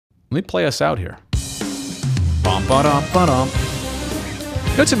Let me play us out here. Bum, ba-dum, ba-dum. You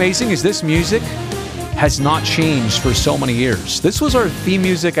know what's amazing is this music has not changed for so many years. This was our theme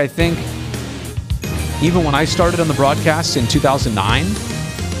music, I think, even when I started on the broadcast in 2009.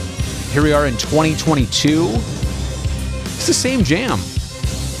 Here we are in 2022. It's the same jam.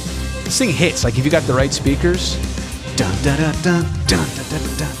 This thing hits. Like if you got the right speakers. Dun, dun, dun, dun, dun,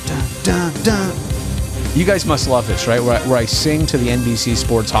 dun, dun, dun, dun, dun. You guys must love this, right? Where I sing to the NBC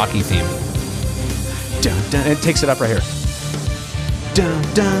Sports hockey theme. Dun, dun, it takes it up right here. Dun,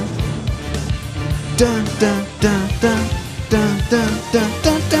 dun. Dun, dun, dun, dun, dun, dun, dun,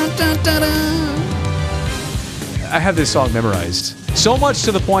 dun, dun, dun, dun. I have this song memorized. So much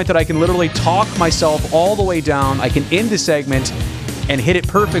to the point that I can literally talk myself all the way down. I can end the segment and hit it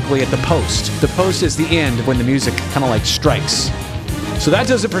perfectly at the post. The post is the end when the music kind of like strikes. So that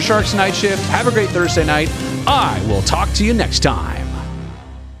does it for Sharks Night Shift. Have a great Thursday night. I will talk to you next time.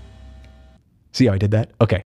 See how I did that? Okay.